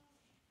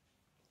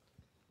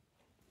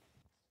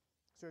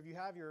So if you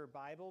have your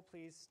Bible,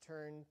 please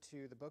turn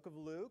to the book of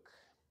Luke.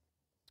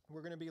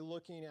 We're going to be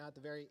looking at the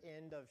very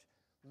end of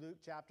Luke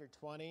chapter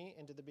 20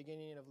 into the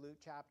beginning of Luke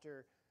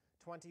chapter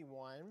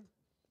 21.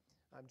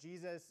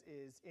 Jesus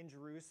is in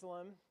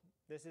Jerusalem.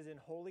 This is in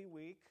Holy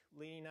Week,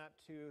 leading up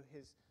to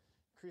his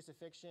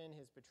crucifixion,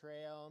 his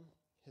betrayal,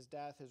 his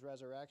death, his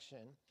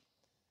resurrection.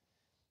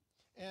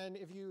 And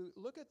if you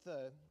look at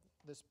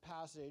this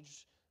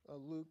passage,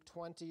 Luke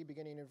 20,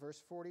 beginning in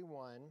verse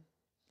 41,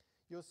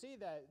 you'll see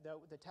that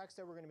the text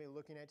that we're going to be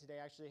looking at today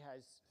actually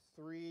has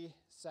three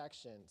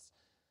sections.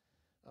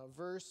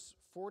 Verse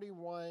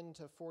 41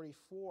 to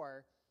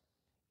 44,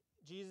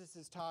 Jesus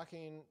is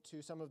talking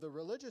to some of the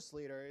religious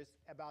leaders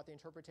about the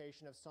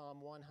interpretation of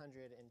Psalm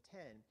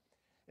 110.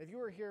 If you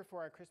were here for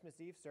our Christmas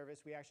Eve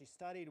service, we actually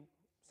studied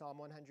Psalm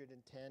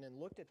 110 and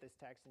looked at this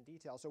text in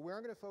detail. So we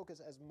aren't going to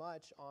focus as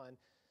much on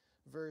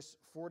verse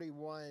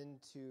 41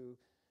 to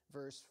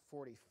verse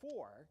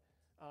 44.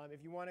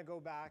 If you want to go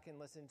back and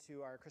listen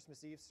to our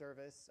Christmas Eve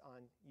service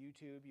on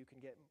YouTube, you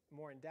can get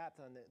more in depth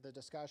on the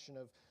discussion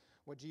of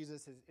what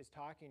Jesus is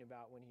talking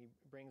about when he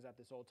brings up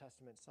this Old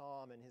Testament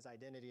psalm and his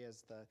identity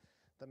as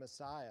the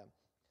Messiah.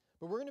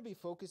 But we're going to be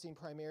focusing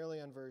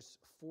primarily on verse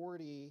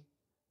 40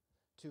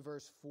 to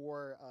verse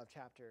 4 of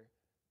chapter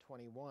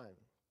 21.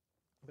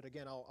 But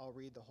again, I'll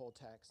read the whole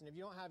text. And if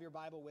you don't have your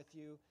Bible with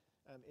you,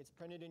 it's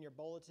printed in your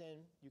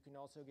bulletin. You can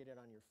also get it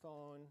on your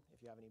phone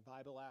if you have any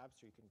Bible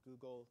apps, or you can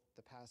Google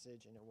the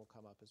passage and it will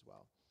come up as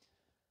well.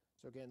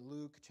 So again,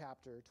 Luke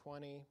chapter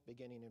 20,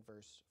 beginning in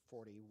verse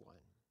 41.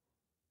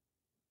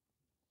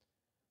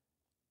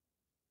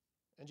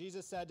 And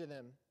Jesus said to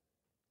them,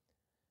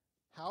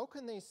 "How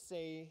can they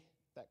say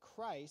that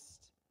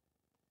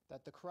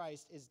the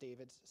Christ is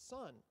David's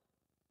son?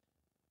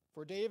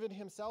 For David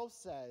himself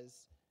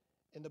says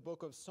in the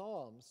book of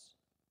Psalms,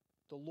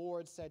 'The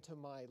Lord said to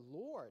my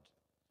Lord,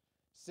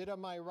 sit at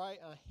my right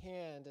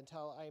hand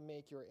until I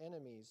make your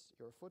enemies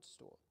your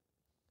footstool.'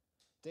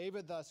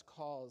 David thus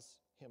calls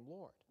him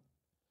Lord.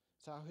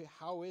 So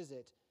how is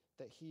it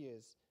that he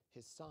is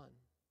his son?"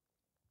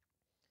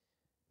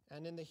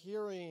 And in the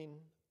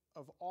hearing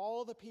of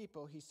all the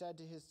people, he said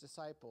to his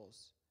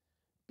disciples,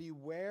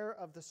 "Beware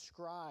of the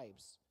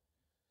scribes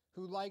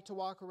who like to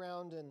walk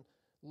around in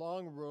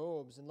long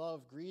robes and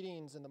love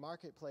greetings in the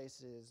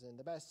marketplaces and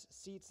the best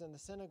seats in the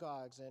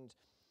synagogues and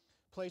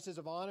places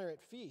of honor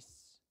at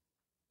feasts,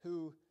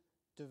 who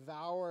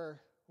devour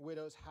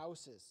widows'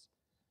 houses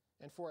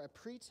and for a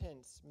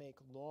pretense make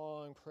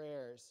long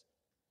prayers.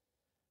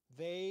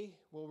 They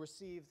will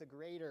receive the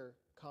greater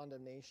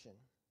condemnation."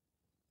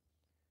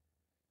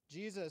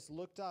 Jesus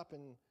looked up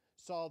and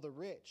saw the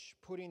rich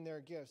putting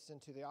their gifts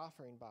into the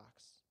offering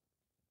box.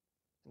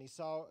 And he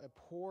saw a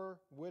poor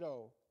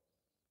widow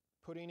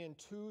putting in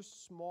 2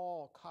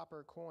 small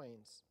copper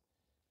coins.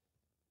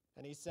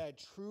 And he said,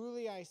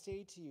 "Truly I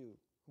say to you,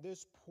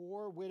 this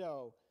poor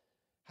widow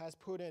has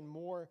put in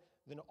more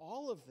than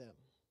all of them,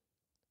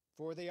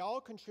 for they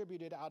all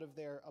contributed out of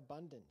their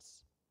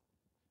abundance.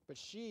 But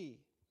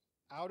she,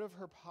 out of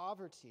her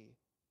poverty,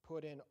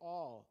 put in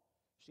all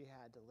she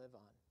had to live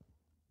on."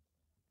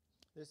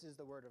 This is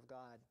the word of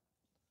God.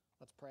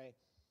 Let's pray.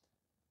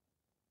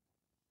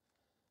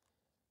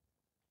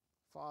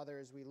 Father,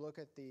 as we look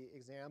at the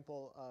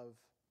example of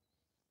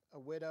a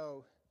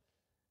widow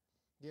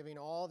giving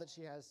all that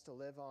she has to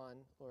live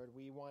on, Lord,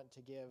 we want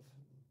to give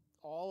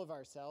all of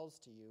ourselves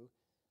to you.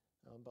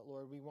 But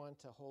Lord, we want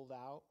to hold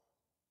out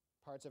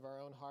parts of our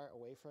own heart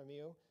away from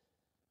you.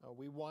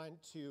 We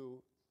want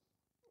to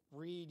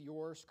read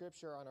your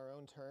scripture on our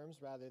own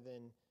terms rather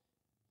than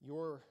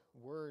your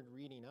word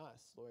reading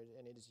us, Lord.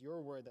 And it is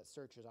your word that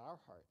searches our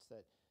hearts,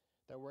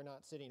 that we're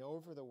not sitting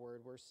over the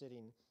word, we're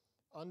sitting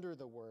under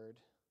the word.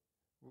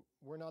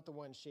 We're not the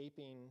one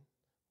shaping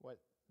what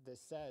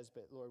this says,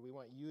 but Lord, we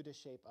want you to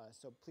shape us.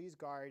 So please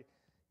guard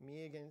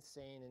me against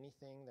saying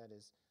anything that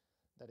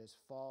is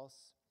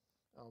false.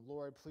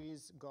 Lord,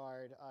 please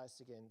guard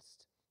us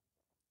against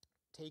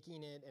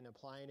taking it and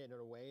applying it in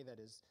a way that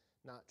is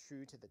not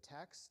true to the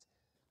text.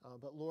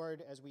 But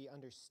Lord, as we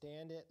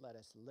understand it, let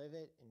us live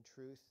it in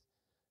truth.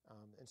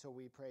 And so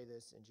we pray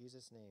this in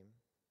Jesus' name.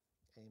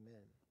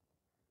 Amen.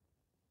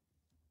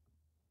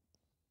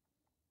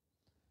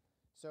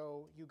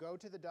 So you go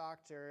to the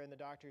doctor, and the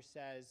doctor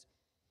says,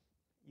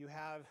 "You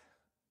have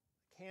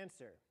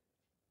cancer."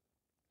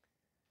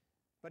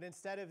 But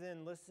instead of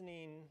then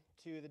listening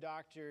to the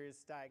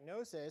doctor's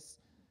diagnosis,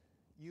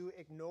 you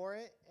ignore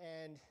it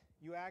and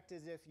you act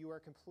as if you are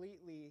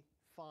completely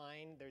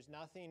fine. There's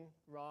nothing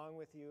wrong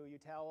with you. You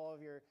tell all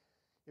of your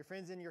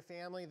friends and your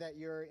family that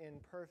you're in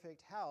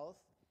perfect health.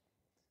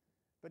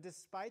 But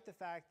despite the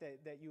fact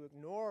that you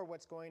ignore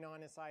what's going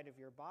on inside of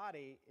your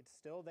body, it's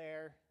still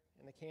there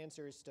and the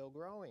cancer is still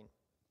growing.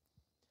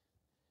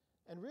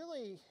 And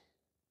really,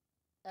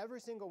 every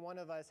single one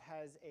of us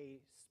has a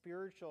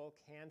spiritual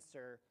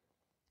cancer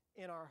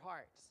in our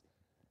hearts.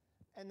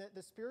 And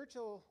the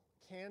spiritual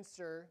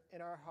cancer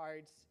in our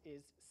hearts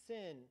is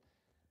sin,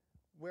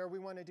 where we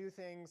want to do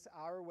things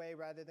our way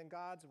rather than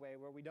God's way,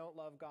 where we don't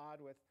love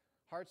God with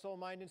heart, soul,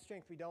 mind, and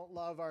strength. We don't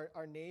love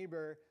our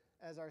neighbor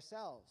as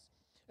ourselves.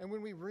 And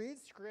when we read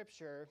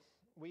Scripture,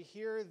 we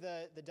hear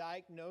the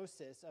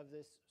diagnosis of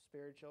this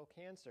spiritual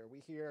cancer.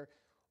 We hear,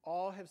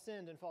 all have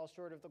sinned and fall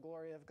short of the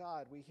glory of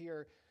God. We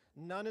hear,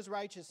 none is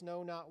righteous,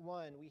 no, not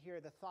one. We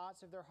hear the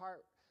thoughts of their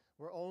heart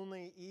were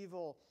only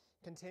evil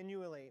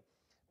continually.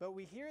 But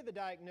we hear the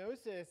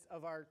diagnosis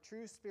of our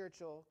true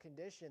spiritual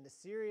condition, the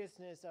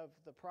seriousness of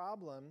the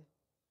problem,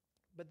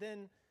 but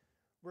then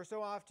we're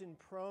so often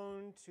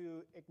prone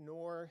to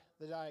ignore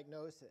the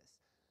diagnosis.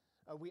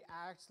 We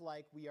act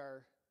like we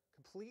are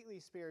completely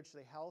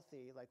spiritually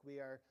healthy, like we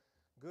are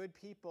good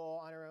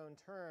people on our own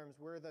terms.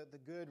 We're the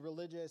good,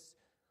 religious,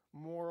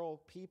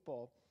 moral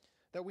people.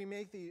 That we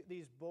make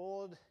these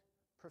bold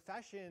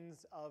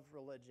professions of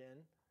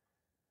religion,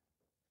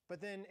 but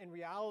then in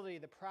reality,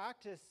 the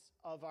practice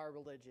of our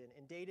religion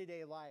in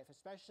day-to-day life,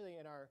 especially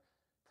in our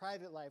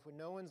private life when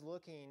no one's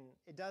looking,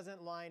 it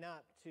doesn't line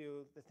up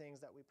to the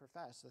things that we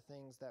profess, the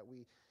things that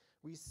we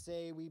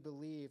say we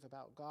believe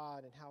about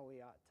God and how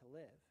we ought to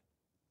live.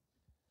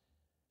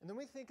 And then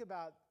we think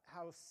about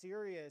how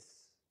serious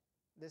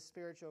this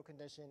spiritual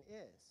condition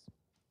is.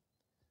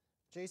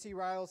 J.C.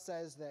 Ryle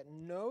says that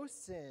no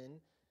sin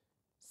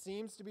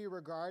seems to be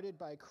regarded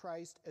by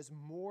Christ as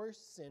more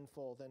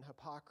sinful than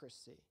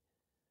hypocrisy.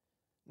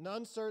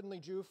 None certainly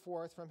drew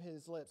forth from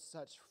his lips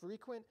such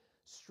frequent,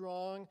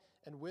 strong,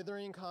 and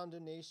withering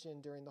condemnation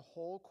during the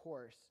whole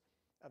course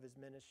of his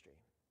ministry.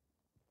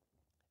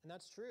 And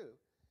that's true.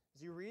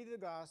 As you read the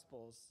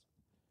Gospels,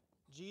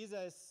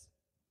 Jesus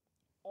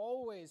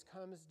always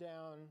comes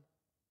down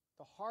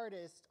the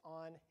hardest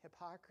on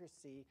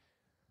hypocrisy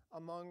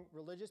among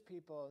religious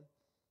people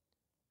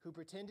who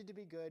pretended to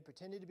be good,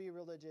 pretended to be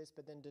religious,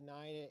 but then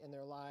denied it in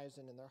their lives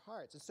and in their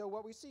hearts. And so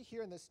what we see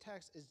here in this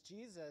text is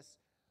Jesus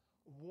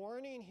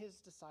warning his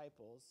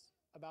disciples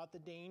about the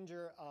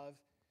danger of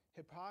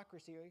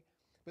hypocrisy,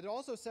 but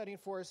also setting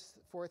forth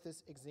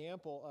this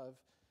example of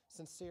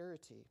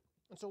sincerity.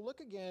 And so look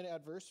again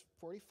at verse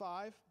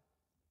 45.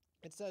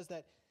 It says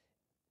that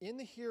in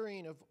the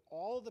hearing of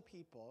all the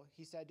people,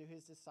 he said to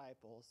his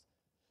disciples,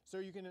 so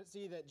you can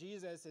see that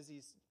Jesus, as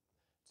he's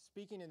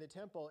speaking in the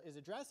temple, is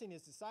addressing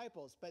his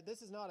disciples, but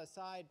this is not a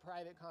side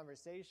private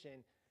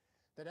conversation,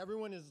 that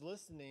everyone is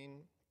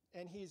listening,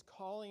 and he's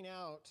calling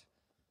out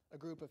a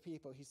group of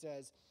people. He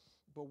says,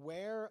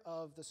 beware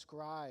of the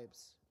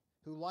scribes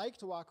who like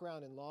to walk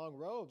around in long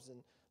robes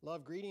and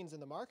love greetings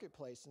in the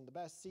marketplace and the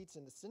best seats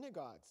in the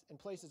synagogues and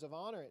places of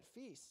honor at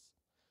feasts,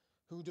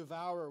 who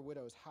devour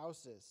widows'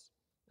 houses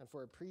and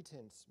for a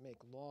pretense make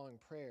long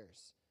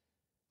prayers.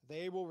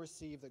 They will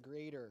receive the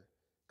greater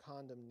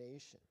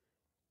condemnation.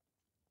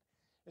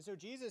 And so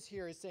Jesus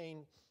here is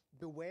saying,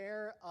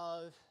 beware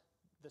of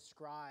the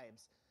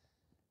scribes.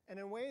 And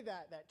in a way,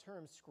 that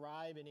term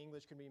scribe in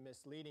English can be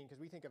misleading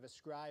because we think of a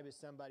scribe as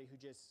somebody who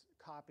just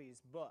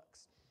copies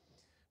books.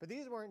 But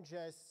these weren't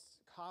just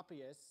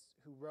copyists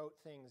who wrote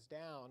things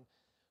down,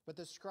 but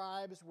the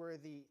scribes were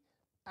the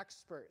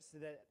experts,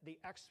 the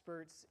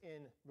experts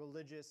in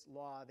religious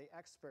law, the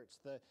experts,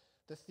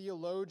 the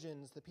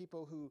theologians, the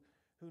people who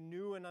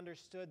knew and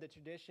understood the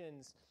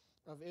traditions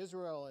of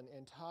Israel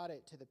and taught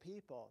it to the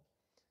people.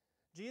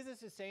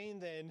 Jesus is saying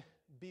then,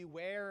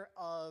 beware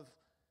of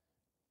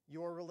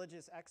your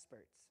religious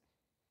experts.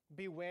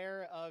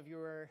 Beware of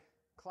your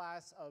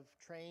class of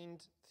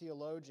trained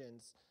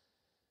theologians.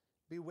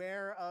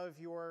 Beware of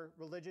your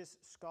religious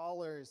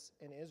scholars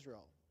in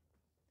Israel.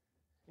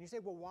 And you say,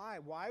 well, why?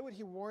 Why would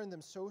he warn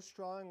them so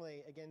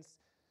strongly against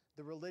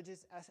the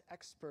religious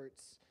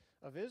experts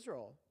of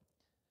Israel?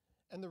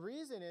 And the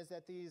reason is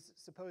that these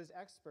supposed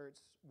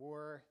experts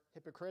were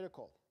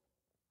hypocritical.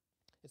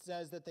 It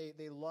says that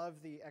they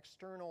loved the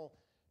external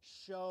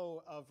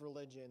show of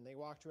religion. They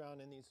walked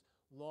around in these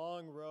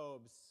long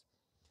robes.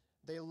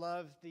 They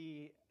loved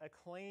the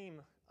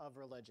acclaim of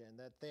religion,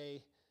 that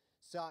they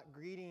sought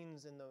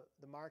greetings in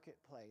the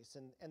marketplace,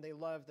 and they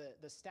loved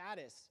the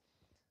status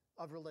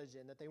of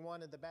religion, that they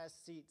wanted the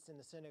best seats in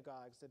the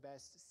synagogues, the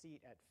best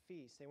seat at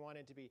feasts. They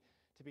wanted to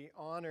be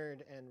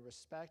honored and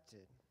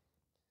respected.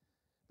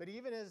 But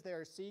even as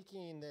they're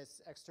seeking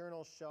this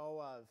external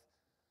show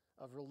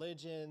of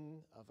religion,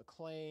 of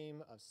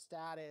acclaim, of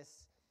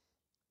status,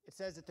 it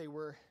says that they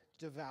were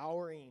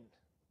devouring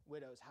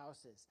widows'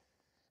 houses.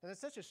 And that's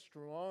such a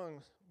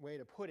strong way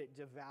to put it,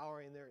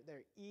 devouring.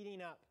 They're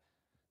eating up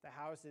the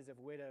houses of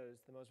widows,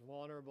 the most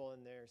vulnerable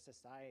in their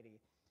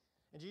society.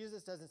 And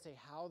Jesus doesn't say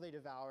how they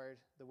devoured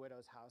the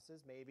widows'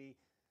 houses. Maybe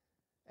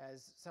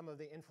as some of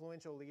the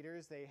influential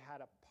leaders, they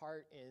had a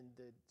part in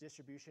the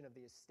distribution of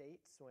the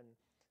estates when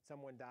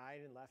someone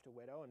died and left a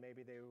widow, and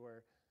maybe they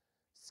were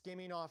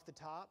skimming off the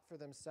top for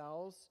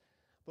themselves.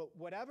 But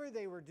whatever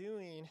they were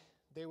doing,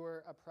 they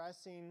were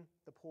oppressing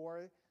the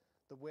poor,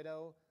 the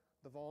widow,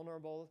 the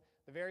vulnerable,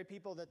 the very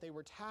people that they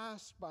were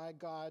tasked by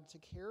God to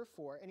care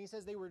for. And he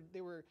says they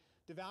were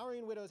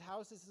devouring widows'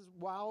 houses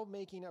while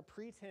making a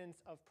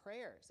pretense of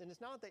prayers. And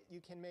it's not that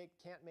you can't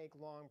make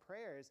long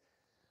prayers,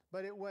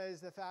 but it was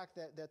the fact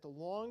that the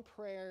long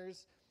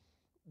prayers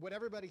what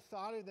everybody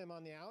thought of them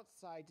on the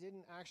outside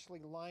didn't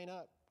actually line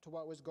up to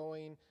what was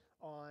going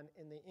on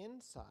in the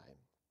inside.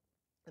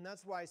 And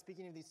that's why,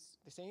 speaking of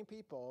the same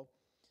people,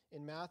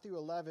 in Matthew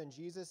 11,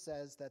 Jesus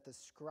says that the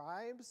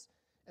scribes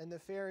and the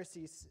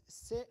Pharisees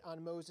sit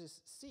on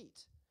Moses'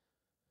 seat.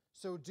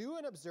 So do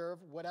and observe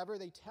whatever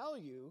they tell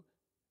you,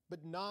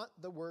 but not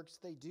the works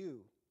they do.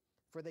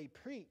 For they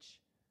preach,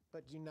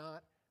 but do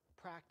not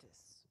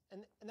practice.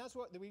 And that's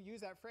what we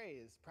use that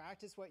phrase,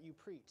 practice what you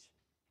preach.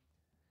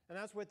 And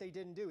that's what they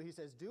didn't do. He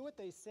says, do what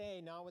they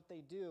say, not what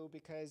they do,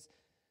 because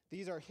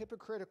these are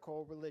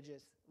hypocritical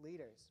religious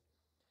leaders.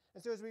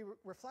 And so as we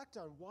reflect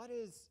on what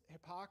is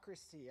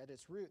hypocrisy at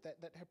its root,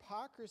 that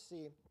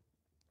hypocrisy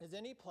is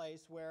any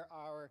place where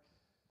our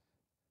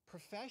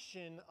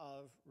profession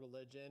of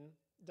religion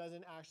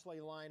doesn't actually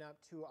line up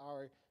to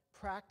our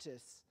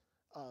practice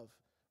of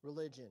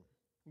religion,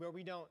 where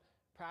we don't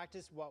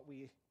practice what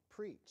we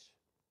preach.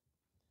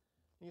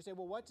 And you say,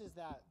 well, what does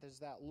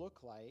that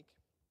look like?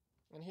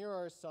 And here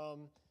are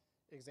some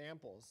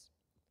examples.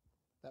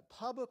 That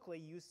publicly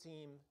you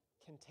seem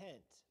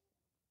content.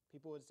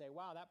 People would say,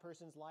 wow, that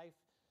person's life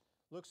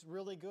looks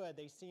really good.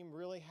 They seem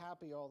really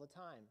happy all the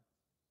time.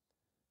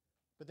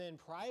 But then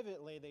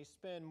privately, they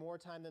spend more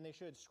time than they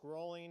should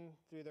scrolling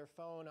through their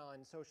phone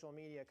on social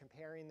media,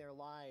 comparing their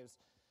lives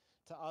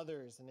to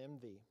others in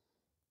envy.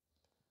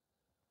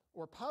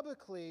 Or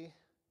publicly,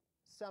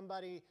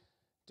 somebody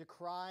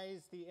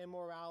decries the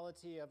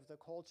immorality of the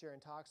culture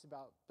and talks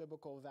about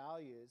biblical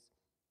values,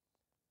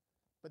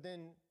 but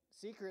then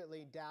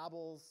secretly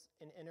dabbles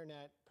in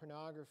internet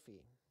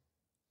pornography.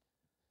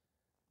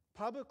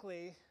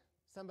 Publicly,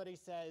 somebody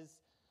says,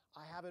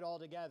 I have it all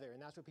together.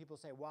 And that's what people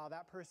say, wow,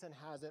 that person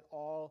has it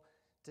all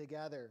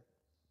together.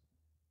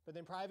 But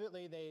then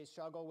privately, they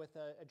struggle with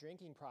a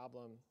drinking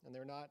problem and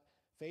they're not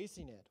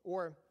facing it.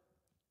 Or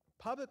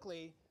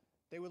publicly,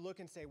 they would look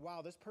and say,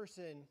 wow, this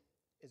person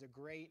is a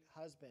great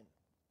husband.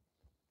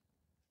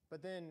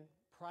 But then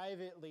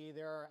privately,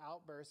 there are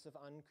outbursts of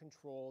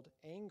uncontrolled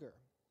anger.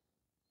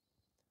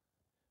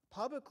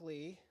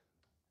 Publicly,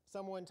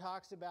 someone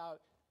talks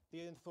about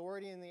the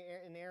authority and the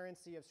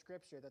inerrancy of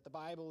Scripture, that the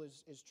Bible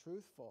is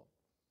truthful.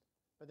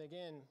 But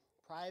again,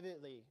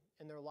 privately,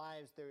 in their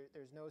lives,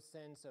 there's no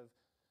sense of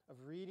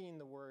reading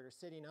the Word or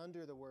sitting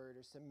under the Word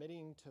or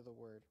submitting to the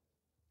Word.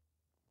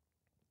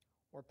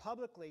 Or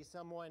publicly,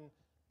 someone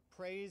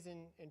prays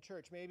in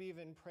church, maybe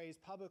even prays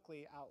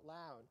publicly out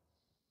loud.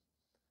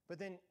 But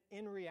then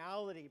in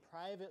reality,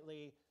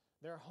 privately,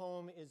 their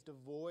home is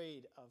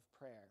devoid of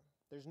prayer.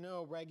 There's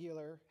no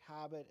regular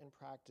habit and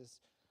practice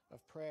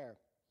of prayer.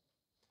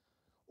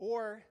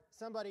 Or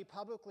somebody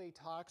publicly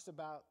talks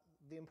about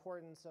the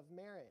importance of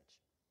marriage.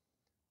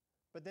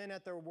 But then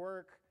at their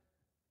work,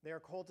 they're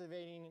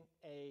cultivating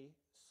a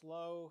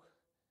slow,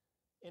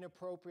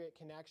 inappropriate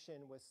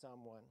connection with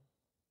someone.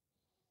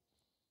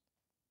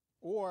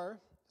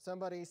 Or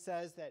somebody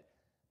says that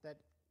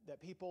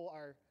people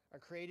are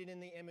created in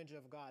the image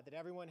of God, that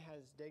everyone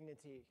has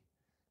dignity,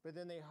 but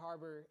then they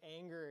harbor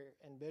anger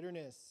and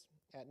bitterness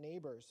at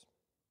neighbors.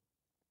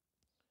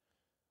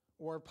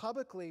 Or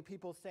publicly,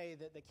 people say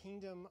that the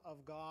kingdom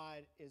of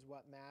God is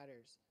what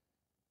matters.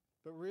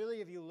 But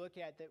really, if you look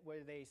at that,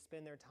 where they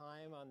spend their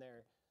time on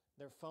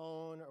their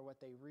phone or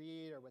what they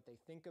read or what they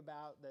think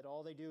about, that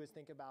all they do is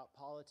think about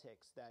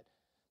politics, that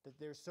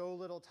there's so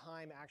little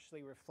time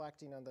actually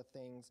reflecting on the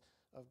things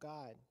of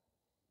God.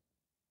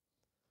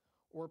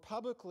 Or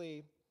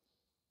publicly,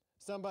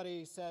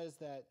 somebody says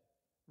that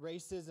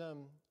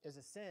racism is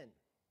a sin.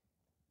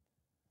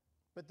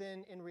 But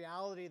then in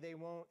reality, they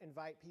won't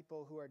invite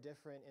people who are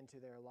different into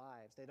their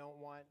lives. They don't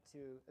want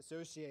to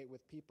associate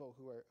with people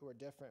who are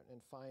different in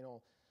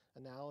final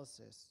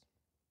analysis.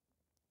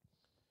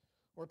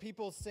 Or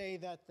people say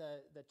that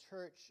the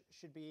church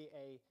should be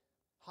a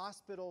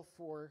hospital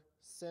for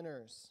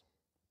sinners.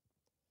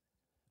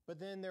 But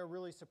then they're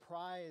really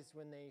surprised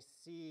when they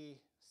see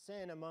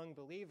sin among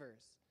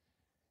believers.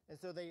 And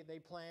so they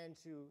plan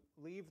to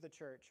leave the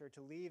church or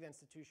to leave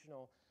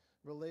institutional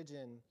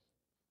religion.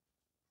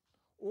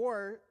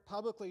 Or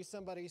publicly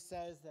somebody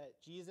says that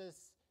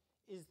Jesus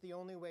is the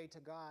only way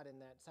to God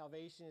and that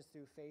salvation is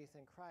through faith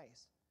in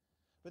Christ.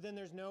 But then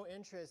there's no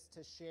interest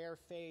to share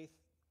faith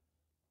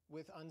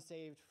with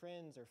unsaved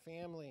friends or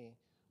family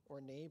or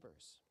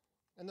neighbors.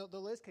 And the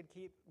list could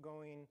keep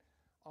going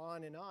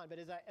on and on. But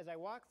as I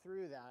walk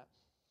through that,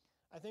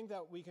 I think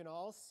that we can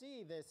all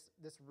see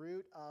this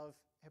root of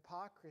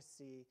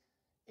hypocrisy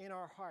in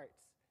our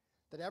hearts.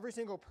 That every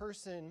single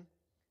person,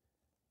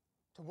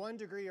 to one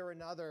degree or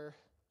another,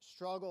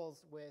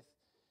 struggles with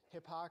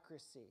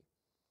hypocrisy.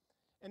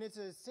 And it's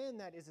a sin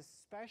that is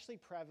especially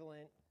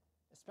prevalent,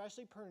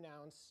 especially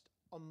pronounced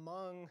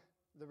among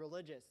the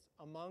religious,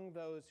 among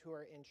those who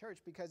are in church,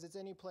 because it's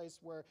any place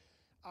where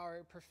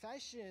our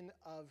profession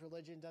of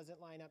religion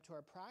doesn't line up to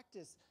our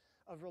practice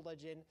of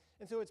religion.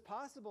 And so it's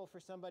possible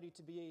for somebody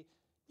to be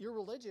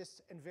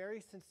irreligious and very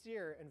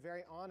sincere and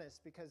very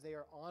honest because they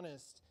are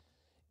honest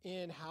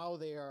in how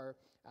they are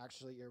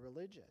actually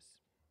irreligious.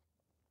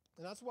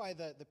 And that's why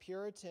the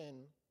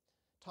Puritan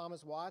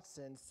Thomas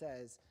Watson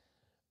says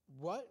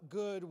what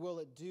good will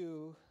it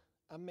do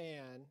a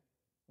man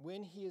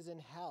when he is in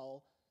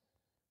hell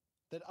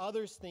that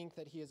others think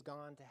that he has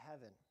gone to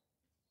heaven?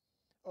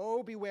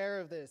 Oh, beware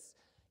of this.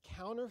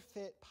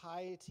 Counterfeit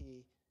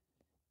piety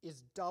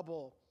is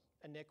double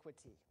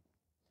iniquity.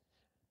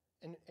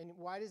 And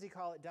why does he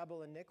call it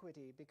double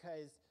iniquity?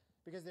 Because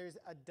there's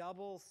a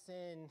double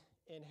sin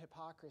in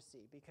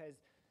hypocrisy. Because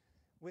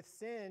with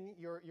sin,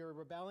 you're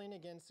rebelling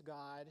against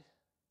God.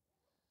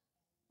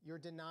 You're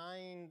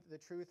denying the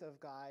truth of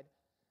God.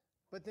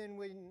 But then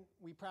when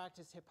we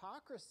practice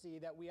hypocrisy,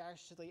 that we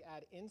actually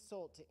add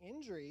insult to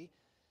injury,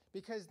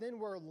 because then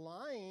we're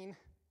lying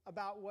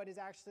about what is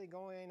actually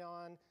going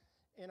on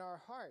in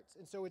our hearts.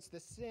 And so it's the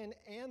sin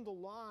and the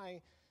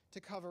lie to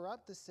cover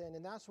up the sin.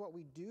 And that's what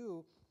we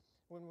do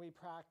when we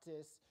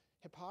practice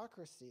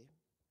hypocrisy.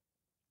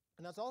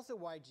 And that's also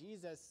why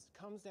Jesus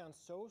comes down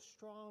so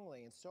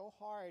strongly and so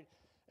hard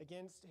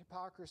against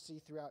hypocrisy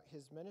throughout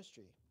his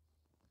ministry.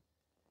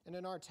 And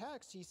in our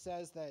text, he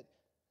says that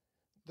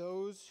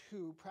those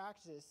who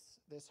practice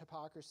this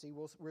hypocrisy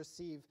will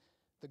receive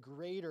the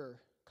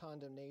greater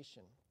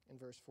condemnation in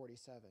verse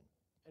 47.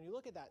 And you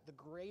look at that, the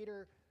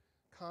greater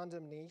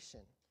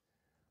condemnation.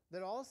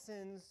 That all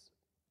sins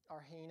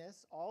are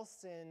heinous, all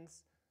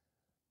sins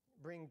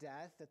bring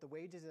death, that the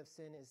wages of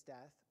sin is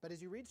death. But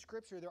as you read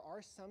Scripture, there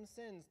are some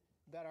sins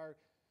that are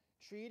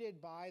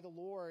treated by the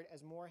Lord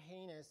as more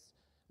heinous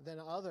than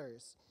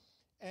others.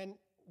 And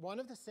one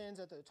of the sins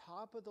at the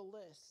top of the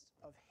list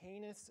of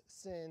heinous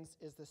sins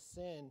is the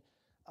sin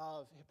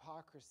of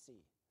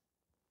hypocrisy,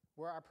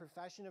 where our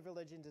profession of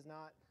religion does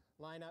not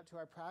line up to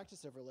our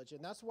practice of religion.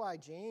 That's why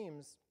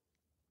James,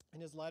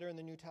 in his letter in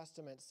the New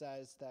Testament,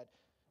 says that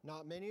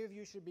not many of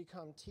you should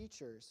become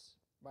teachers,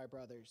 my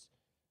brothers,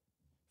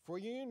 for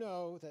you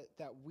know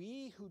that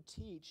we who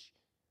teach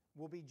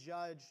will be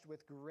judged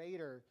with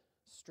greater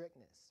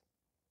strictness.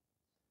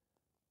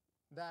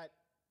 That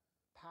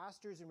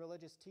pastors and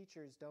religious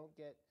teachers don't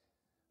get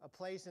a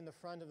place in the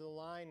front of the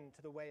line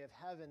to the way of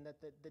heaven,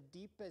 that the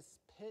deepest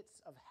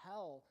pits of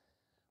hell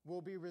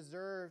will be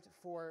reserved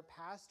for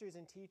pastors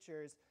and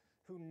teachers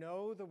who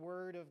know the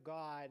Word of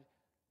God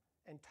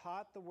and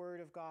taught the Word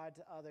of God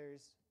to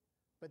others,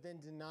 but then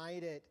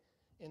denied it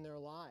in their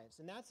lives.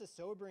 And that's a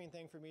sobering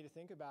thing for me to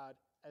think about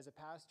as a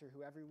pastor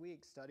who every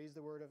week studies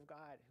the Word of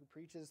God, who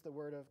preaches the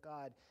Word of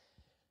God.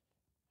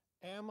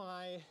 Am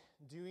I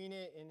doing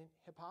it in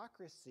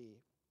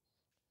hypocrisy?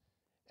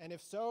 And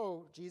if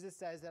so, Jesus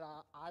says that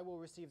I will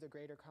receive the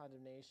greater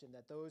condemnation,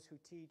 that those who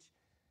teach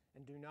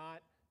and do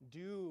not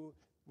do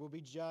will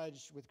be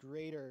judged with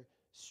greater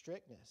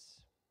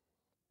strictness.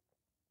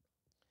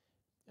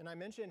 And I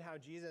mentioned how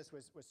Jesus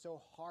was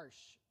so harsh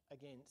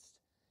against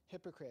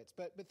hypocrites,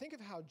 but think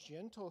of how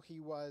gentle he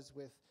was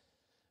with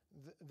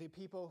the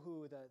people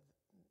who,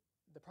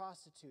 the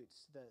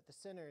prostitutes, the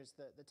sinners,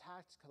 the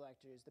tax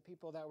collectors, the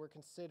people that were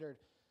considered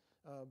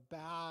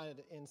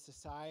bad in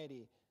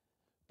society.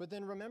 But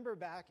then remember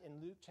back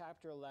in Luke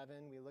chapter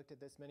 11, we looked at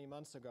this many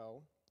months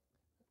ago.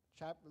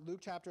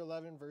 Luke chapter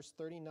 11, verse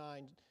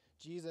 39,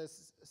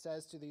 Jesus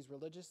says to these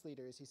religious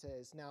leaders, he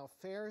says, "Now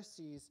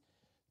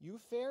you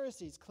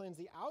Pharisees cleanse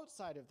the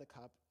outside of the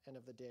cup and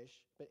of the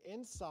dish, but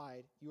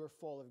inside you are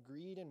full of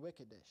greed and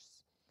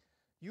wickedness.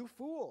 You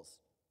fools!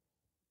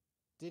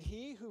 Did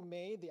he who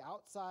made the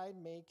outside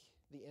make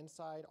the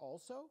inside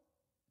also?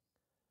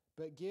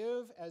 But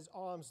give as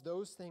alms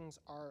those things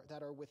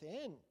that are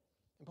within,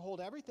 and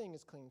behold, everything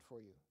is clean for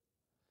you.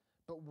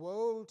 But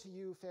woe to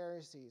you,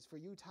 Pharisees, for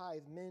you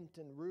tithe mint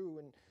and rue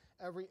and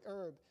every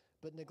herb,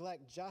 but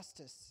neglect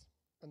justice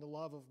and the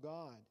love of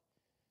God.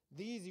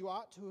 These you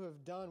ought to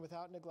have done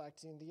without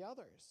neglecting the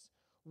others.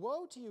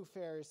 Woe to you,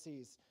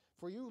 Pharisees,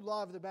 for you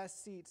love the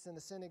best seats in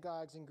the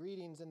synagogues and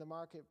greetings in the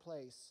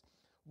marketplace.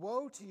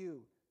 Woe to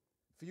you,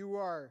 for you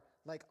are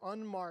like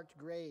unmarked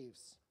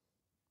graves,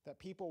 that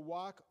people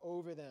walk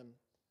over them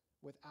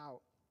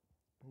without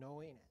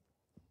knowing it."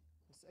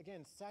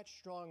 Again, such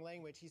strong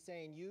language. He's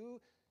saying,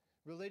 you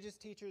religious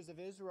teachers of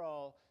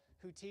Israel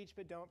who teach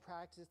but don't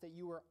practice, that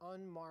you are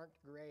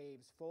unmarked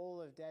graves,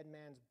 full of dead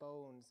man's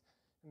bones,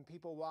 and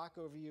people walk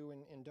over you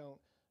and don't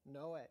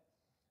know it.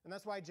 And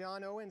that's why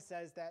John Owen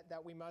says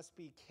that we must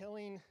be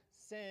killing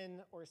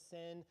sin, or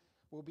sin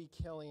will be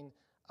killing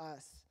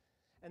us.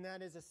 And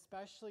that is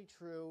especially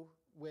true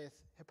with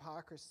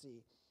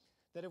hypocrisy.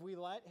 That if we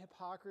let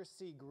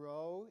hypocrisy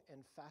grow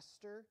and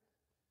fester,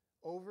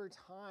 over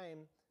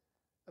time,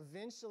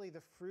 eventually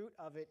the fruit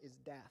of it is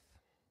death.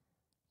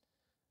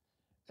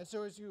 And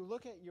so as you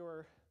look at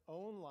your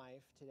own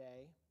life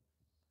today,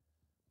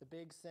 the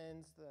big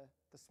sins,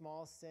 the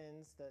small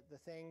sins, the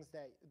things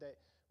that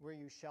where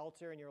you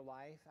shelter in your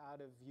life out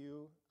of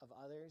view of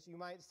others, you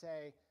might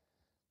say,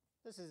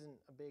 this isn't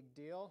a big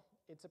deal.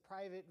 It's a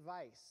private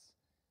vice.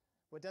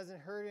 What doesn't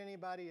hurt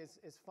anybody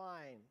is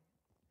fine.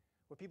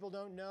 What people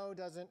don't know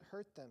doesn't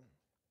hurt them.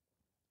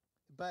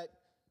 But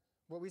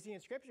what we see in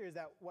Scripture is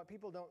that what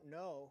people don't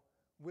know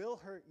will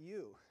hurt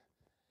you,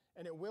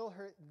 and it will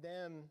hurt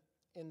them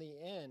in the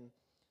end,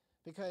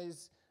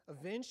 because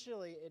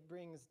Eventually, it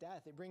brings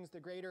death. It brings the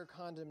greater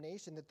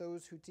condemnation that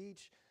those who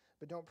teach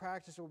but don't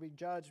practice will be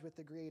judged with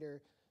the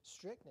greater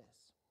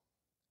strictness.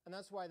 And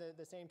that's why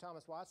the same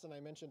Thomas Watson I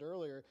mentioned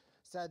earlier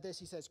said this.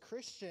 He says,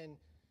 Christian,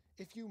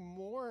 if you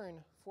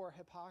mourn for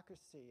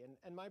hypocrisy,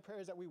 and my prayer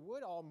is that we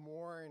would all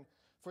mourn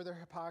for the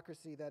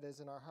hypocrisy that is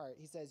in our heart.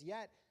 He says,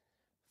 yet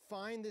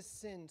find this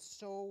sin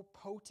so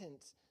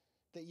potent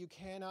that you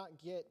cannot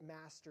get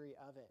mastery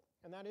of it.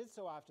 And that is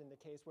so often the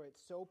case, where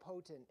it's so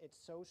potent, it's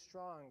so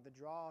strong, the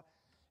draw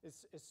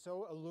is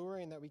so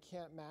alluring that we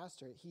can't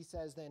master it. He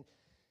says then,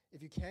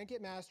 if you can't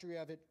get mastery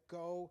of it,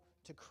 go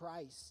to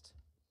Christ.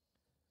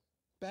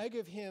 Beg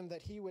of him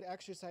that he would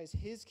exercise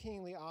his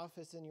kingly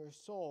office in your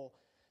soul,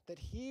 that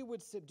he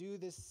would subdue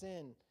this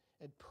sin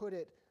and put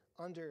it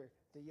under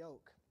the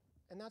yoke.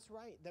 And that's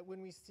right, that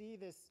when we see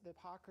this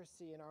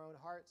hypocrisy in our own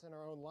hearts and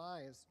our own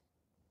lives,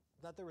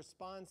 that the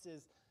response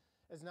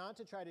is not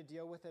to try to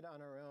deal with it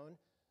on our own,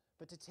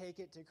 but to take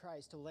it to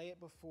Christ, to lay it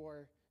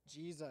before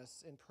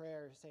Jesus in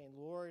prayer, saying,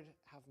 Lord,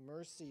 have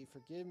mercy,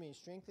 forgive me,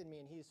 strengthen me.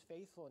 And he is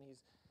faithful, and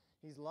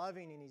he's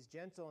loving, and he's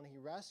gentle, and he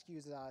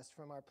rescues us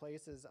from our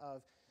places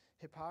of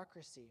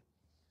hypocrisy.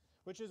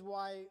 Which is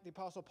why the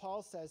Apostle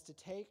Paul says to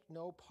take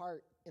no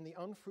part in the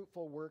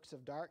unfruitful works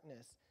of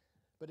darkness,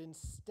 but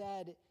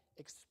instead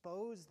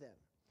expose them.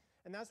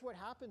 And that's what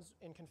happens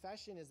in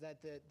confession, is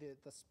that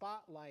the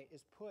spotlight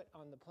is put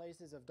on the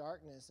places of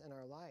darkness in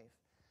our life.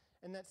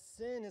 And that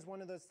sin is one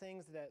of those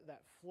things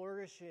that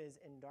flourishes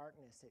in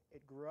darkness.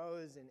 It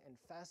grows and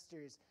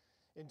festers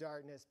in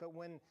darkness. But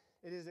when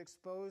it is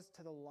exposed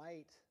to the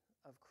light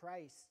of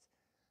Christ,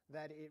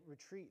 that it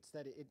retreats,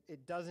 that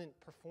it doesn't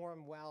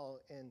perform well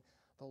in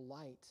the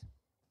light.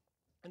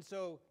 And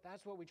so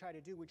that's what we try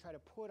to do. We try to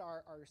put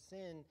our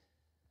sin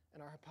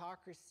and our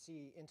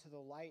hypocrisy into the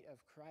light of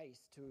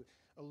Christ, to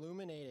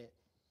illuminate it.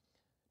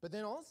 But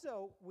then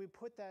also, we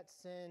put that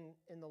sin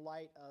in the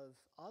light of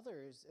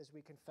others as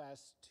we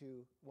confess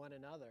to one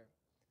another.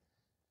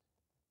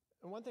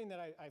 And one thing that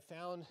I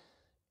found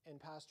in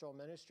pastoral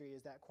ministry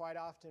is that quite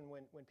often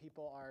when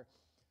people are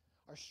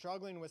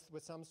struggling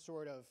with some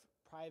sort of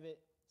private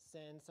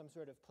sin, some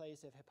sort of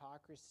place of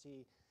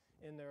hypocrisy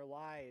in their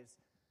lives,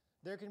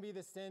 there can be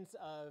the sense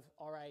of,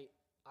 all right,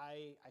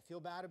 I feel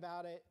bad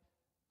about it,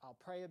 I'll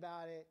pray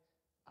about it,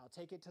 I'll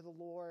take it to the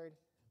Lord,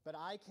 but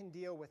I can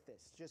deal with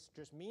this.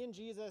 Just me and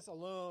Jesus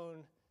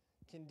alone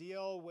can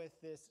deal with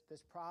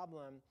this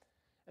problem.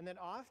 And then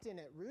often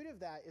at root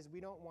of that is we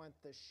don't want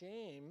the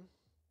shame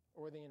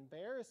or the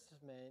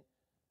embarrassment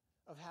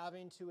of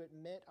having to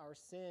admit our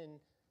sin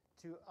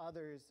to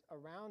others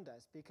around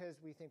us, because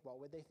we think, what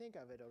would they think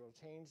of it? It'll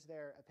change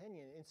their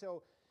opinion. And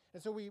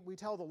so we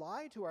tell the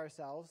lie to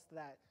ourselves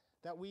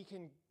that we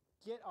can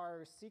get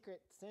our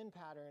secret sin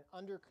pattern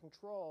under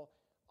control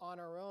on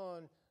our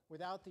own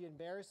without the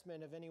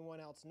embarrassment of anyone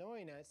else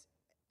knowing us.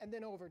 And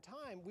then over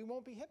time, we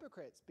won't be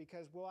hypocrites,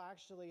 because we'll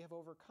actually have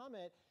overcome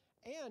it,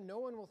 and no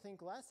one will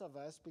think less of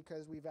us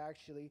because we've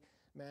actually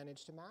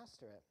managed to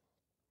master it.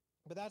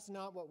 But that's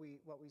not what we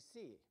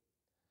see.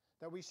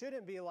 That we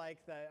shouldn't be like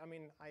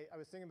I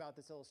was thinking about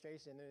this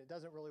illustration, and it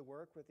doesn't really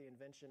work with the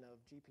invention of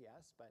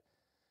GPS, but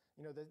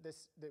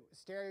the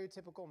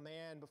stereotypical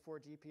man before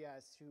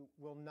GPS who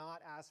will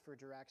not ask for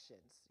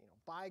directions.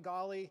 By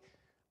golly,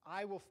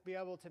 I will be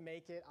able to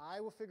make it. I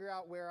will figure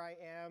out where I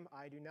am.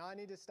 I do not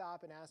need to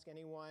stop and ask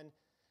anyone.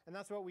 And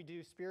that's what we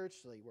do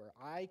spiritually, where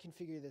I can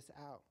figure this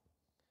out.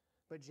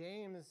 But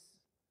James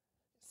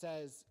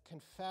says,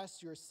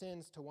 confess your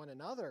sins to one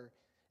another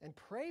and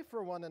pray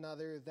for one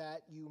another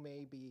that you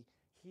may be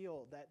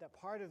healed. That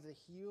part of the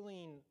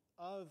healing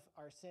of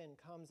our sin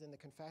comes in the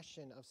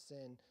confession of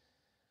sin.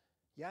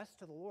 Yes,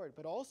 to the Lord,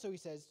 but also, he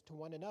says, to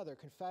one another.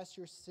 Confess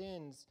your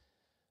sins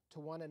to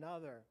one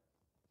another.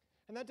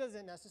 And that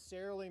doesn't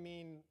necessarily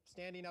mean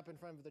standing up in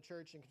front of the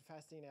church and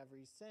confessing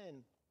every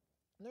sin.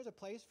 And there's a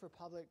place for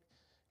public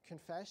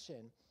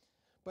confession.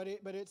 But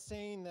it's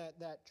saying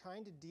that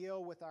trying to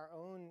deal with our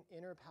own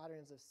inner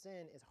patterns of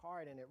sin is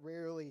hard, and it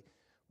rarely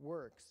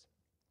works.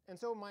 And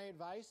so my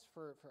advice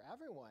for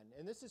everyone,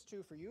 and this is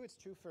true for you, it's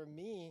true for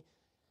me,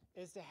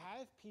 is to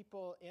have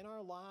people in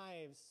our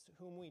lives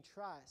whom we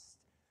trust,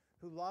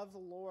 who love the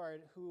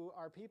Lord, who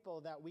are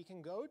people that we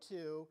can go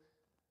to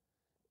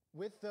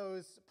with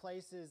those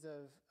places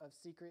of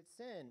secret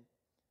sin,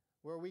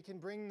 where we can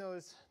bring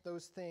those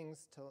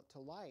things to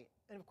light.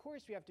 And of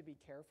course, we have to be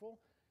careful,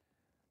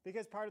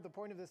 because part of the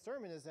point of this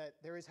sermon is that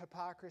there is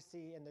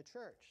hypocrisy in the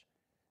church.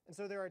 And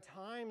so there are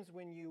times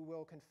when you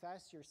will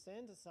confess your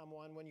sin to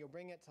someone, when you'll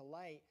bring it to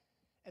light,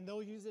 and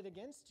they'll use it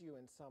against you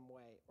in some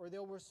way, or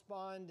they'll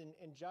respond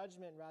in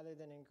judgment rather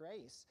than in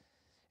grace.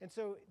 And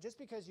so just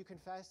because you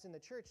confess in the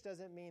church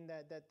doesn't mean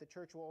that the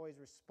church will always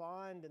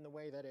respond in the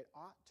way that it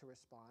ought to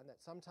respond,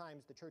 that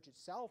sometimes the church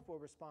itself will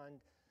respond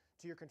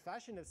to your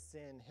confession of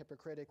sin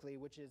hypocritically,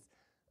 which is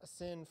a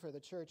sin for the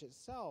church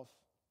itself.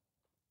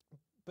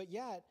 But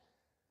yet,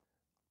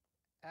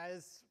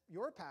 as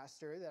your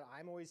pastor, that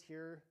I'm always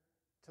here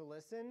to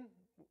listen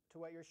to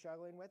what you're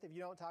struggling with. If you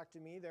don't talk to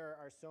me, there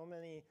are so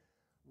many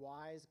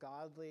wise,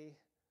 godly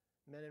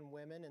men and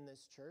women in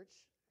this church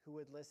who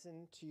would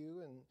listen to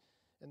you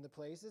in the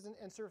places.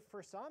 And so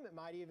for some, it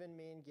might even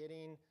mean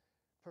getting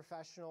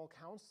professional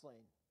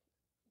counseling,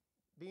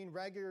 being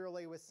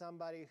regularly with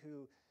somebody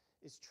who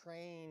is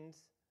trained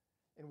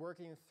in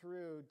working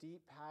through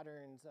deep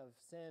patterns of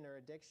sin or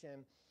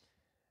addiction,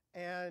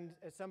 and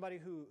as somebody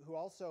who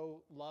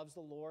also loves the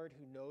Lord,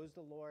 who knows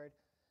the Lord,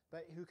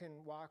 but who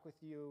can walk with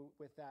you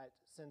with that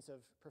sense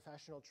of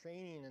professional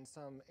training in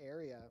some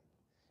area.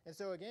 And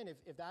so again,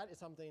 if that is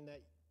something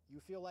that you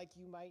feel like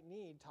you might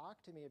need,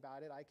 talk to me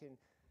about it. I can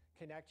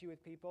connect you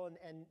with people,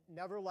 and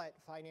never let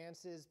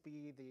finances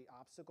be the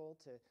obstacle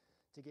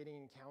to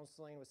getting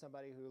counseling with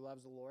somebody who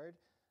loves the Lord.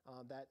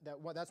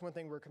 That's one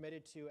thing we're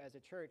committed to as a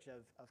church,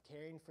 of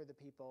caring for the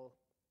people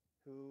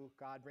who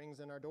God brings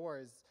in our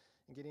doors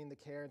and getting the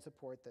care and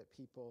support that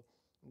people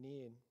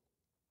need.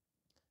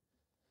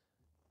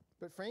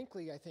 But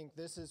frankly, I think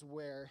this is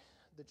where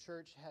the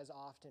church has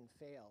often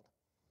failed.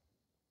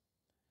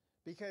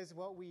 Because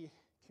what we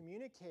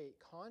communicate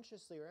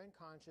consciously or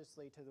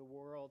unconsciously to the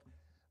world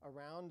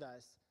around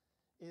us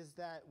is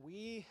that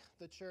we,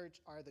 the church,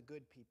 are the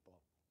good people.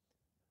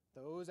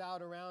 Those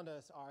out around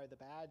us are the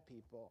bad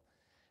people.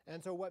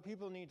 And so what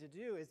people need to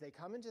do is they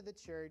come into the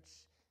church,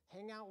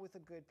 hang out with the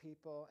good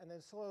people, and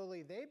then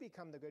slowly they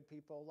become the good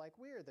people like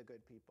we're the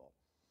good people.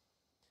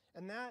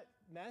 And that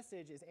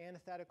message is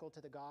antithetical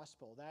to the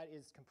gospel. That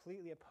is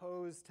completely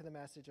opposed to the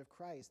message of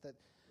Christ,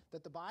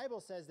 that the Bible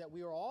says that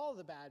we are all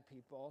the bad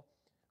people,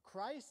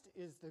 Christ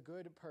is the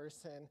good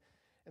person,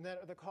 and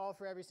that the call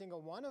for every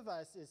single one of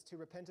us is to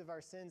repent of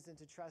our sins and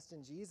to trust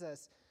in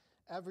Jesus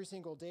every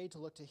single day, to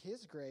look to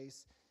his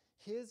grace,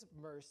 his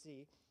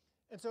mercy.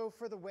 And so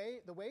for the way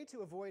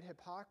to avoid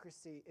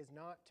hypocrisy is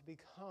not to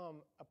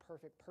become a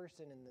perfect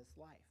person in this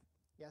life.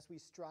 Yes, we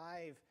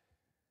strive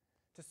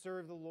to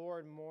serve the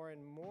Lord more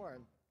and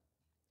more,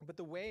 but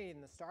the way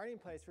and the starting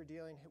place for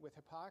dealing with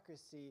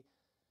hypocrisy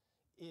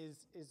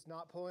is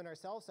not pulling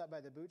ourselves up by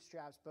the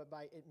bootstraps, but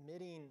by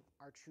admitting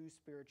our true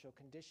spiritual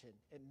condition,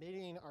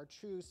 admitting our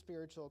true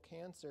spiritual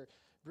cancer,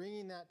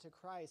 bringing that to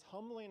Christ,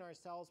 humbling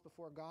ourselves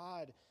before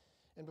God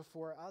and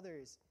before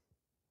others.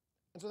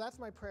 And so that's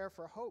my prayer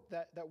for Hope,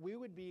 that we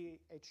would be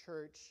a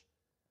church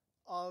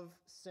of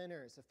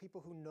sinners, of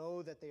people who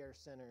know that they are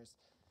sinners,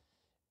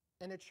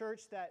 and a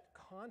church that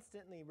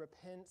constantly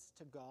repents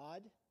to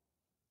God,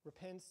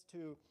 repents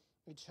to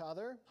each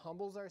other,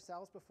 humbles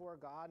ourselves before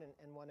God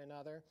and one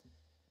another,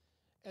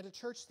 and a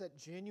church that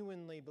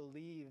genuinely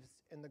believes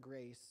in the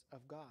grace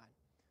of God,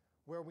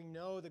 where we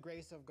know the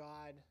grace of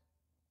God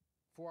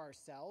for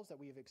ourselves, that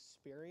we have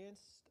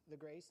experienced the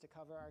grace to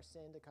cover our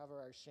sin, to cover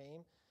our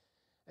shame,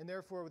 and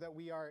therefore that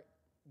we are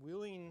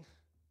willing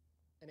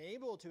and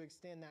able to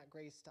extend that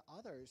grace to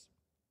others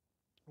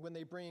when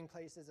they bring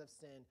places of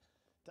sin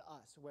to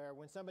us, where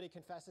when somebody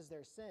confesses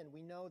their sin,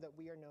 we know that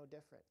we are no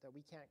different, that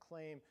we can't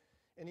claim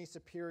any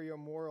superior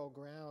moral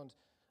ground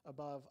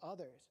above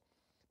others.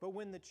 But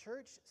when the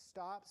church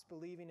stops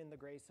believing in the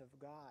grace of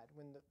God,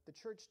 when the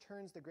church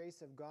turns the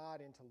grace of God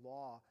into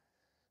law,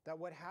 that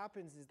what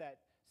happens is that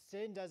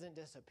sin doesn't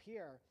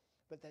disappear,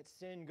 but that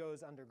sin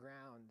goes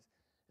underground.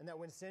 And that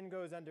when sin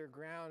goes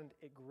underground,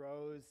 it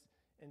grows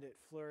and it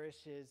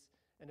flourishes,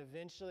 and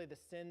eventually the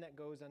sin that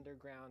goes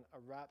underground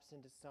erupts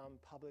into some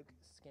public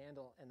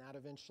scandal, and that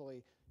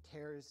eventually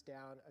tears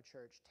down a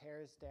church,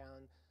 tears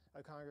down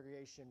a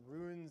congregation,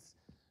 ruins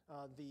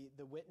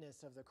the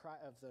witness of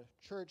the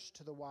church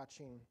to the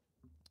watching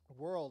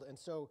world. And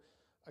so,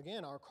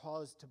 again, our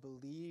call is to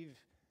believe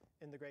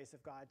in the grace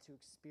of God, to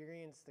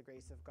experience the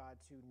grace of God,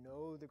 to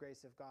know the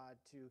grace of God,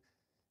 to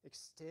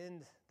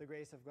extend the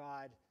grace of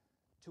God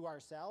to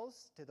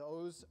ourselves, to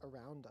those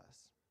around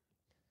us.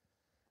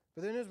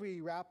 But then as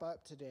we wrap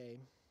up today,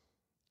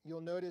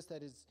 you'll notice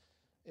that as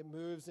it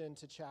moves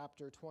into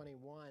chapter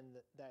 21,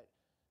 that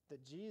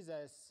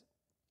Jesus,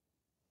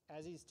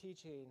 as he's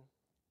teaching,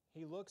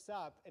 he looks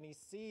up and he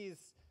sees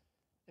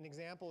an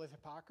example of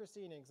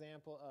hypocrisy, an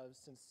example of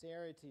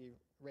sincerity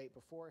right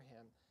before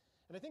him.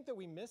 And I think that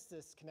we miss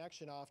this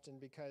connection often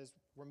because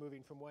we're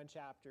moving from one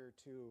chapter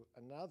to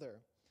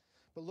another.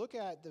 But look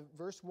at the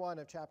verse 1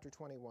 of chapter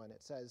 21.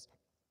 It says,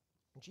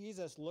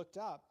 Jesus looked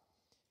up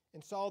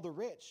and saw the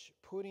rich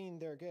putting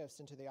their gifts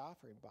into the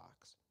offering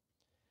box.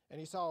 And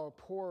he saw a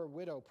poor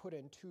widow put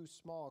in 2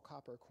 small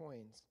copper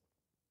coins.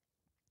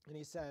 And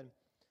he said,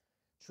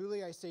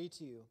 truly I say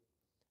to you,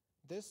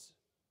 this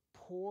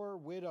poor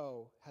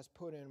widow has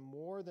put in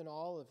more than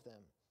all of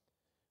them,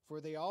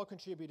 for they all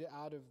contributed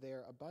out of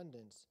their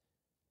abundance.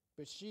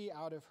 But she,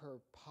 out of her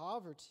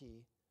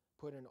poverty,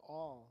 put in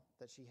all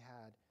that she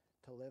had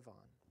to live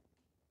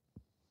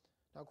on.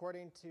 Now,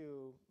 according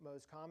to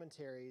most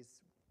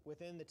commentaries,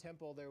 within the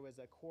temple there was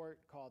a court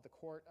called the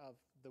Court of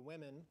the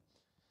Women.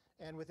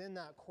 And within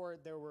that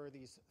court there were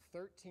these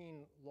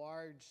 13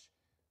 large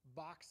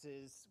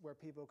boxes where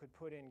people could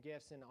put in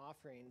gifts and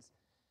offerings.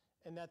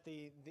 And that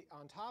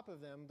on top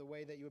of them, the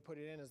way that you would put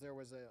it in is there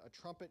was a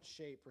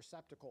trumpet-shaped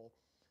receptacle.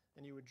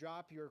 And you would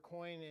drop your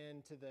coin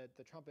into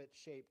the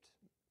trumpet-shaped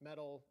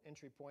metal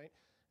entry point.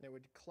 and it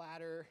would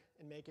clatter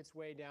and make its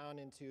way down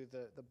into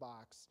the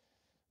box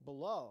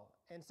below.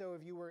 And so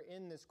if you were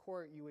in this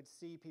court, you would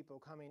see people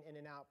coming in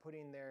and out,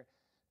 putting their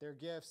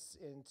gifts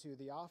into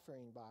the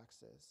offering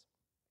boxes.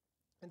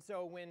 And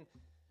so when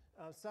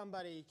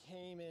somebody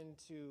came in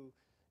to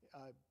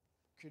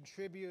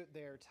contribute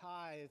their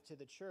tithe to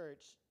the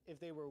church, if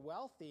they were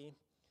wealthy,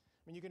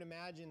 I mean, you can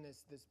imagine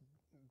this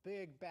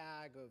big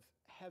bag of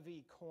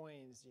heavy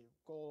coins,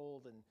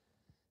 gold and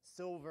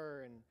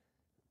silver,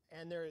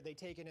 and they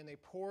take it and they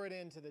pour it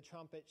into the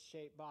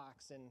trumpet-shaped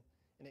box, and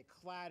it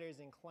clatters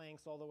and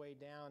clanks all the way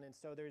down. And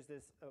so there's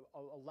this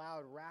a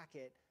loud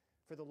racket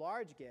for the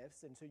large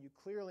gifts, and so you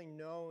clearly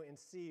know and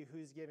see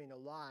who's giving a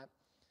lot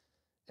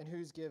and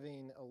who's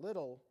giving a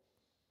little.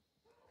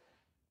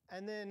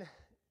 And then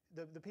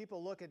the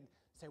people look and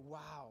say,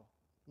 wow,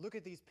 look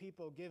at these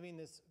people giving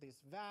this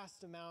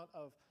vast amount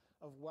of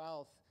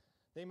wealth.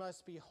 They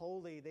must be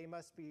holy. They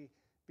must be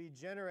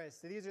generous.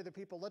 So these are the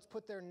people. Let's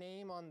put their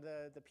name on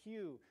the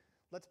pew.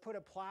 Let's put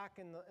a plaque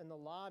in the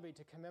lobby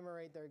to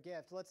commemorate their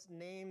gift. Let's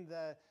name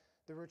the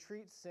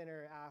retreat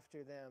center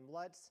after them.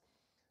 Let's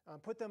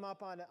put them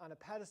up on a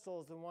pedestal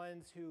as the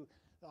ones who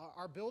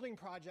our building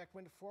project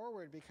went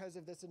forward because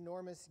of this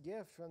enormous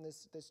gift from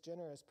this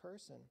generous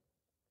person.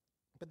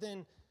 But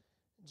then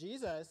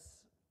Jesus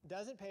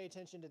doesn't pay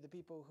attention to the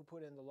people who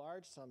put in the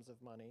large sums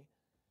of money,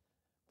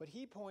 but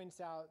he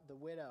points out the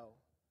widow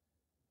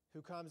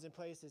who comes and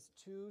places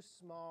 2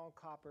 small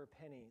copper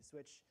pennies,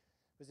 which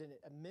was in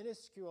a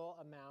minuscule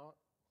amount,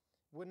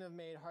 wouldn't have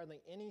made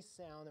hardly any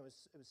sound. It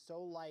was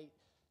so light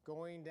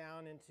going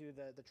down into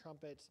the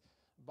trumpet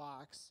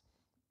box.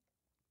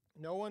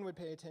 No one would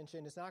pay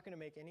attention. It's not going to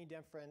make any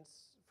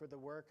difference for the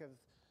work of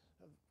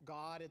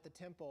God at the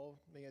temple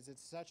because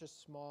it's such a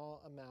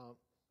small amount.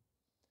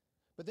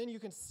 But then you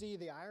can see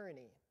the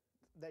irony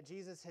that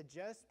Jesus had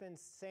just been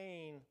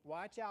saying,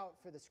 watch out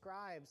for the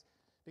scribes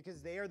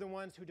because they are the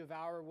ones who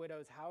devour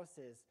widows'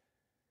 houses.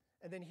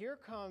 And then here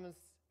comes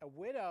a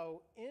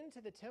widow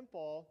into the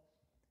temple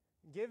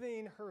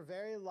giving her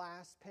very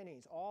last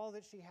pennies, all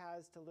that she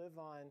has to live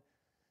on,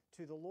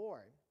 to the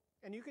Lord.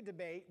 And you could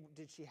debate,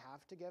 did she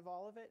have to give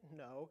all of it?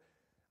 No.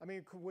 I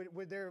mean,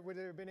 would there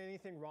have been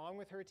anything wrong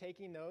with her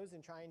taking those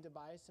and trying to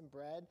buy some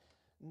bread?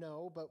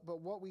 No. But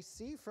what we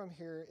see from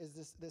here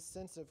is this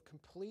sense of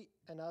complete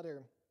and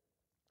utter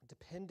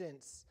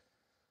dependence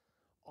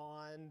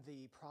on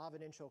the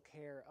providential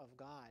care of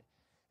God.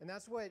 And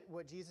that's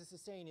what Jesus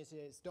is saying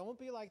is don't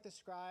be like the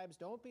scribes,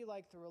 don't be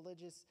like the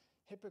religious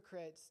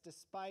hypocrites,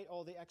 despite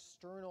all the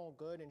external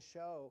good and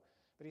show.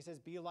 But he says,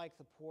 be like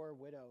the poor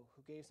widow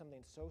who gave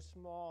something so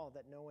small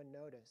that no one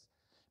noticed.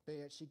 But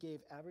yet she gave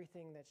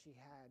everything that she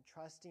had,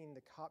 trusting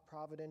the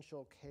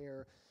providential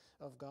care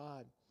of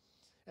God.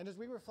 And as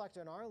we reflect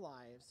on our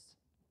lives,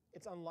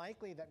 it's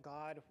unlikely that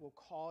God will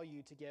call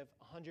you to give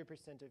 100%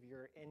 of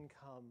your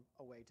income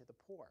away to the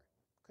poor.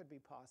 Could be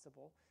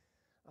possible.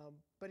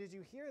 But as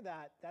you hear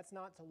that, that's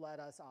not to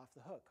let us off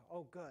the hook.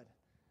 Oh, good.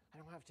 I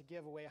don't have to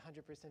give away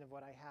 100% of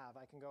what I have.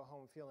 I can go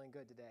home feeling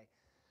good today.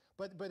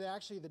 But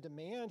actually the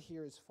demand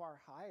here is far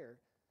higher,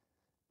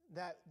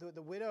 that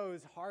the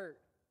widow's heart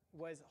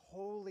was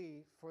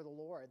wholly for the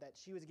Lord, that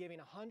she was giving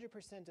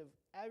 100% of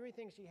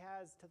everything she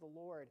has to the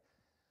Lord,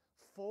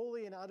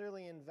 fully and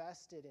utterly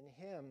invested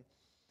in him.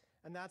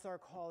 And that's our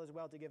call as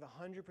well, to give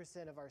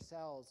 100% of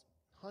ourselves,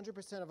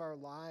 100% of our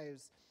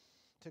lives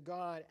to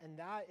God. And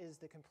that is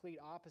the complete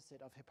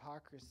opposite of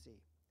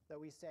hypocrisy, that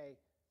we say,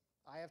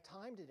 I have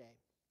time today,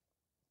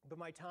 but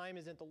my time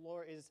isn't the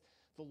Lord's.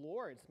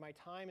 My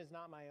time is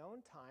not my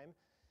own time.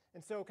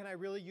 And so can I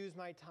really use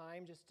my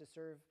time just to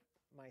serve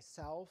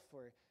myself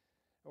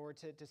or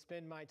to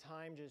spend my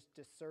time just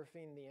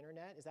surfing the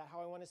internet? Is that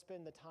how I want to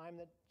spend the time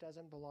that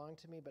doesn't belong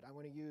to me, but I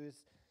want to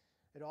use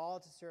it all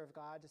to serve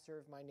God, to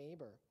serve my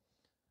neighbor?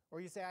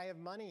 Or you say, I have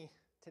money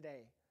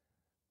today,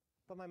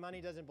 but my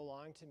money doesn't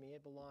belong to me.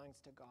 It belongs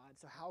to God.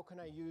 So how can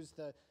I use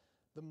the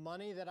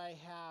money that I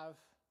have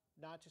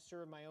not to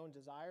serve my own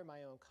desire,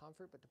 my own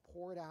comfort, but to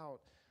pour it out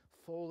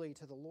fully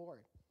to the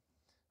Lord?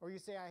 Or you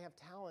say, I have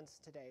talents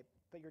today,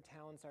 but your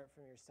talents aren't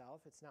from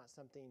yourself. It's not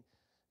something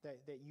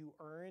that you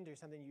earned or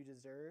something you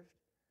deserved.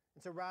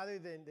 And so rather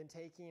than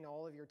taking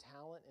all of your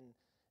talent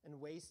and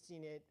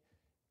wasting it,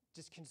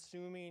 just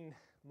consuming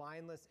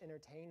mindless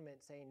entertainment,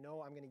 saying,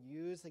 no, I'm going to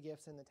use the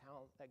gifts and the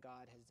talent that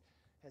God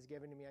has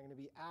given to me. I'm going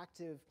to be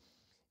active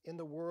in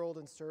the world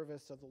in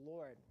service of the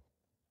Lord.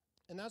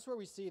 And that's where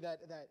we see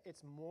that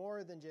it's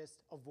more than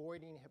just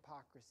avoiding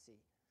hypocrisy.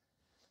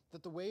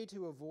 That the way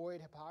to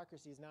avoid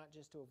hypocrisy is not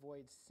just to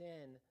avoid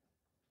sin,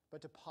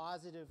 but to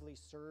positively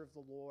serve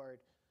the Lord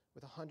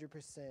with 100%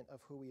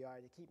 of who we are,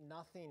 to keep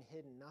nothing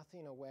hidden,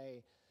 nothing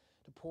away,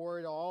 to pour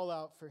it all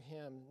out for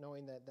him,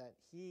 knowing that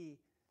he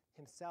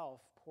himself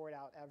poured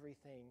out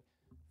everything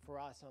for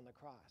us on the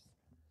cross.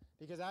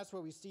 Because that's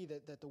what we see,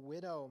 that the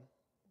widow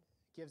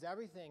gives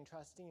everything,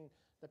 trusting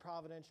the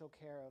providential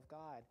care of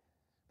God,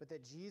 but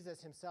that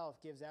Jesus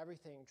himself gives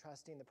everything,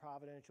 trusting the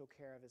providential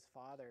care of his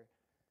Father,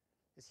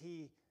 as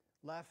he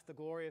left the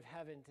glory of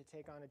heaven to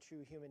take on a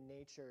true human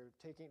nature,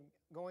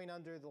 going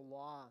under the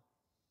law,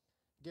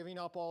 giving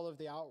up all of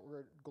the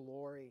outward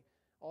glory,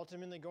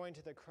 ultimately going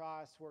to the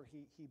cross where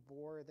he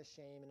bore the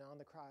shame, and on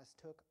the cross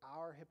took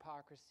our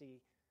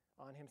hypocrisy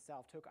on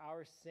himself, took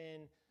our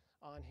sin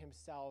on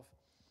himself,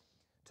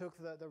 took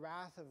the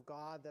wrath of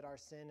God that our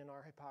sin and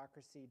our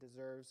hypocrisy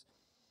deserves.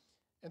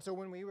 And so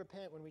when we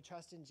repent, when we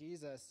trust in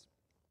Jesus,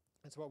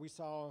 it's what we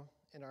saw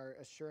in our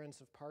assurance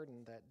of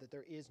pardon, that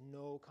there is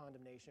no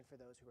condemnation for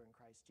those who are in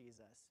Christ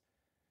Jesus,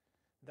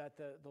 that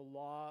the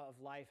law of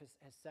life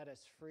has set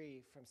us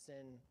free from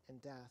sin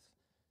and death,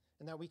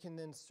 and that we can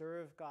then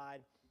serve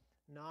God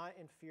not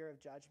in fear of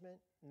judgment,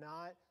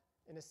 not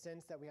in a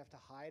sense that we have to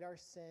hide our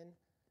sin,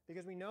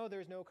 because we know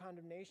there's no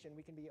condemnation.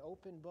 We can be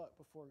open book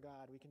before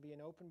God. We can be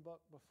an open book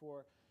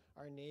before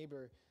our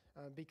neighbor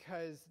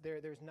because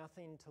there's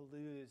nothing to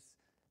lose,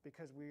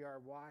 because we are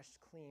washed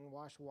clean,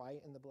 washed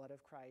white in the blood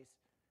of Christ,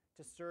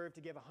 to serve,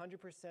 to give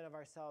 100% of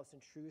ourselves in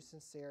true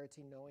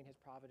sincerity, knowing his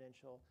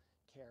providential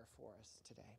care for us today.